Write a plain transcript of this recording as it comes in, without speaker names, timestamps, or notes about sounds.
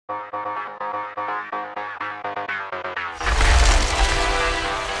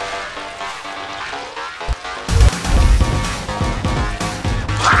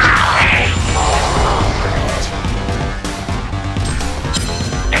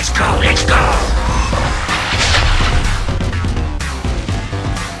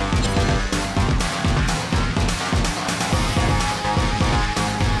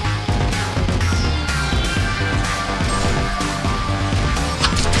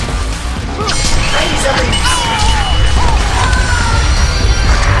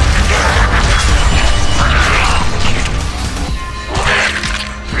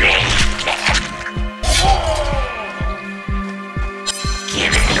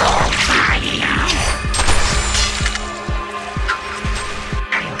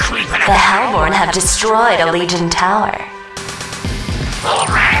The Hellborn have destroyed a Legion tower.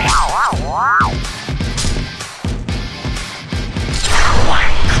 Alright.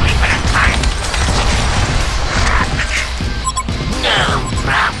 One creep at a time. No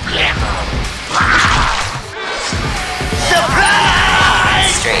problem.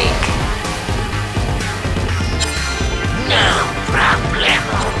 Surprise! Streak. No problem.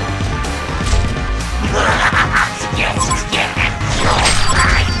 Yes, yes. You're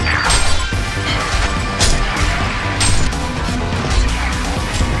mine now.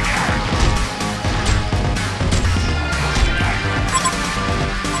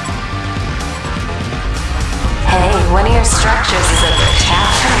 Hey, one of your structures is under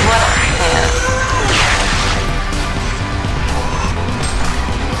attack. What a man.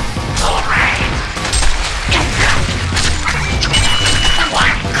 Alright.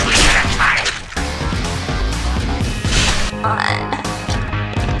 One creep at a time. On.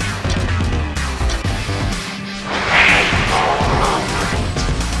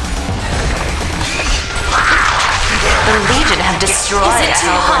 The Legion have destroyed a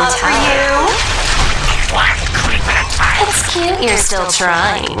Hellborn tower. One creep at a time. It's cute you're still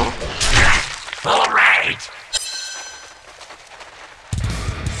trying. Alright.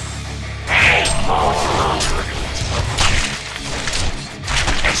 Hey,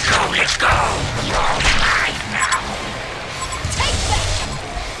 let's go, let's go. You're mine now.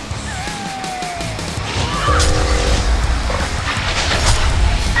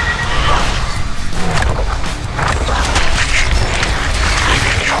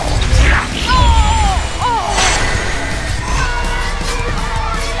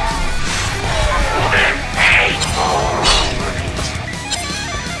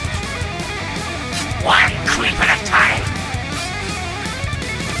 One creep at a time.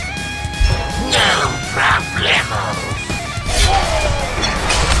 No problemo.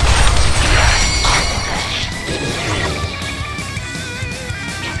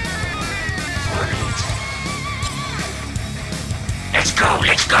 Let's go,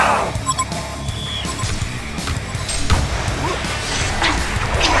 let's go.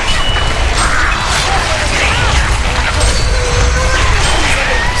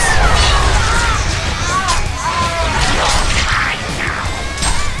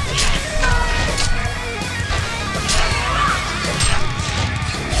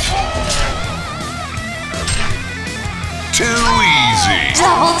 Too easy.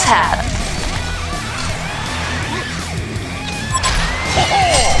 Double tap.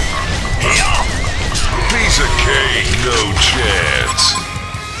 Piece of cake, no chance.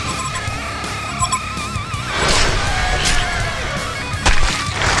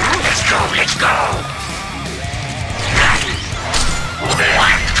 Let's go, let's go.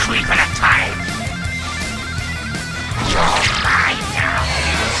 One creep at a time. You're mine now.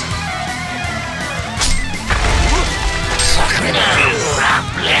 No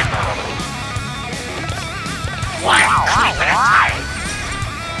problemo. One creep at a time.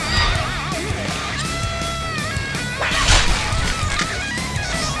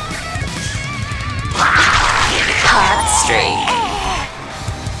 Hot streak.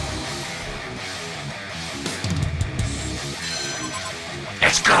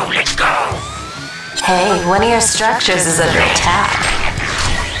 Let's go, let's go. Hey, one of your structures is under attack.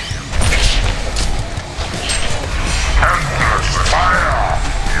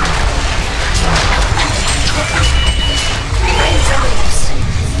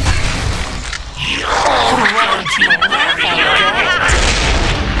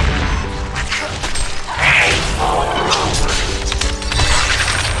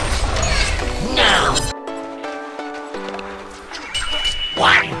 No.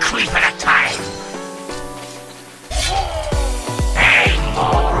 One creep at a time. Hey,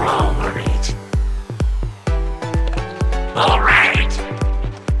 more over it. Alright.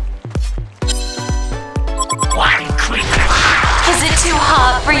 One creep at a time. Is it too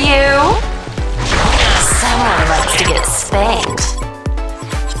hot for you? Someone likes to get spanked.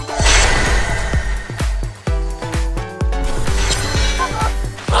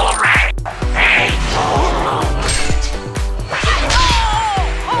 Alright. Hey, more over it.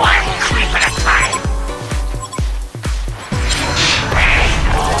 One creep at a time. Hey,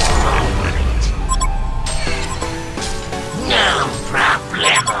 more over it. No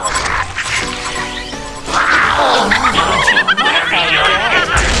problemo.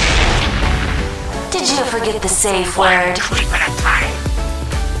 Did you forget the safe word? Creep at a time.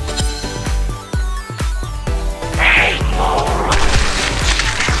 Hey, more.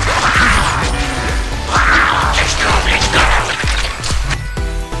 Let's go, let's go.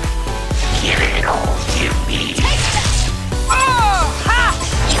 Give it all you need.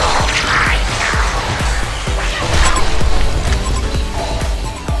 You're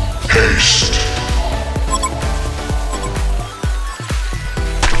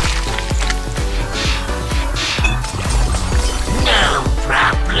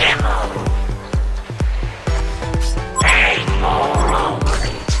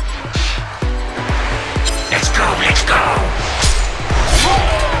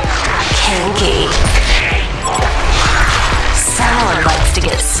stinky. Someone likes to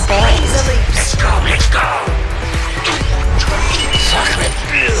get spanked. Let's go, let's go.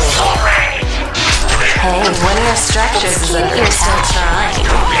 Hey, one of your structures is under attack. You're still trying.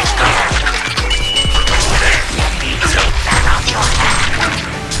 Let's go. Let me take that off your hand.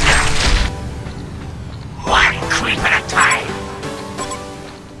 One creep at a time.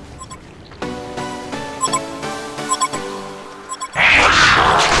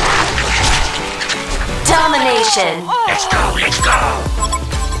 Domination. Let's go, let's go.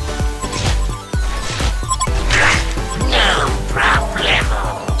 No problemo.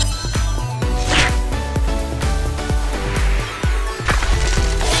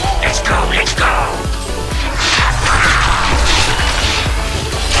 Let's go, let's go.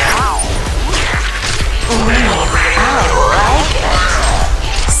 I like it.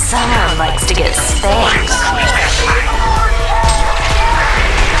 Someone likes to get spanked.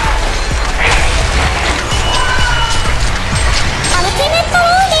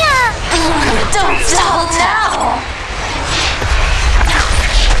 Don't stall now.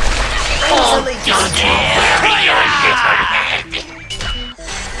 Oh, don't you worry your little head.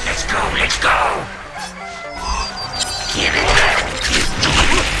 Let's go, let's go. Give it back.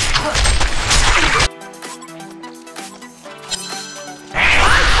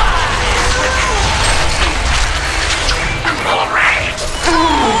 Alright.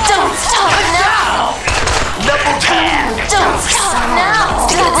 Don't stop now. Double tap. Don't stop now.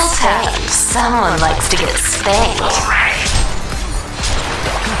 Double tap. Someone likes to get spanked. Alright.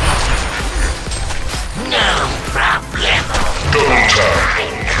 No problemo. Double tap.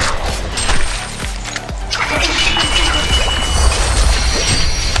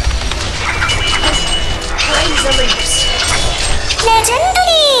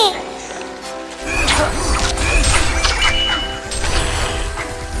 Legendary!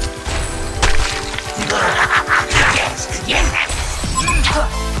 Yes, yes.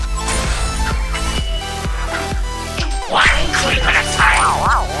 One creep at a time.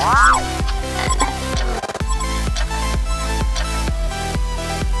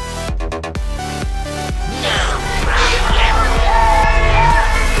 No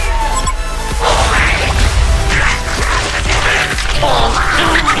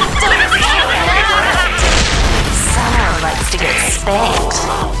Someone likes to get spanked.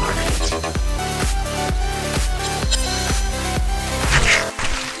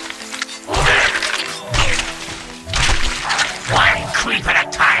 One creep at a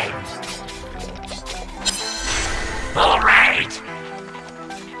time. Alright.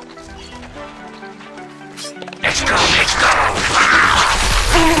 Let's go, let's go.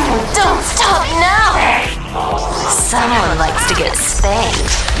 Don't stop now. Someone likes to get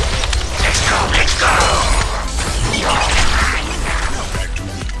spanked. Let's go, let's go.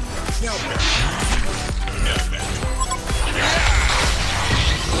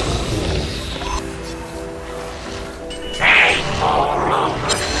 Hey, all over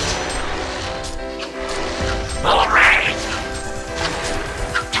it. Alright.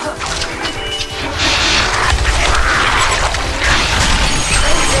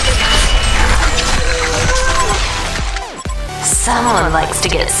 Someone likes to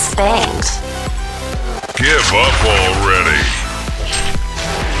get spanked. Give up already.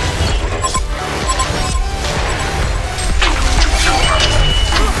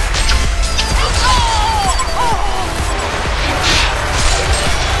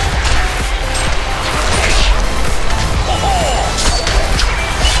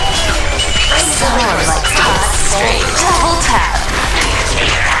 Someone likes to get spanked. Double tap.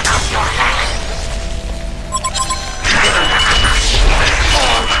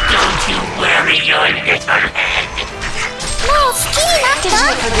 Don't you worry your little head. Did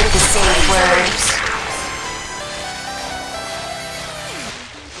you forget the safe words?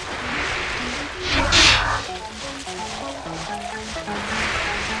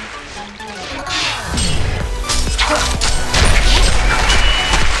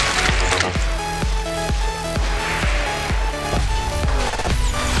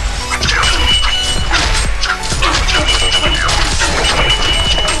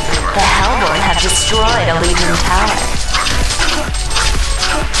 The 𝗣𝗆𝗆𝗀 have destroyed a Legion tower.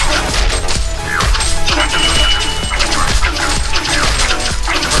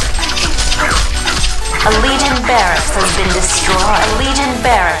 A Legion barracks has been destroyed. A Legion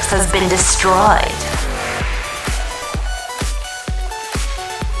barracks has been destroyed.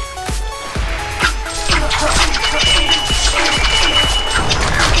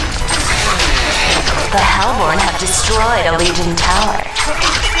 The 𝗣𝗆𝗆𝗀 have destroyed a Legion tower.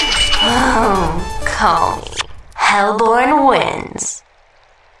 Oh, call me. 𝗣𝗆𝗆𝗀 wins.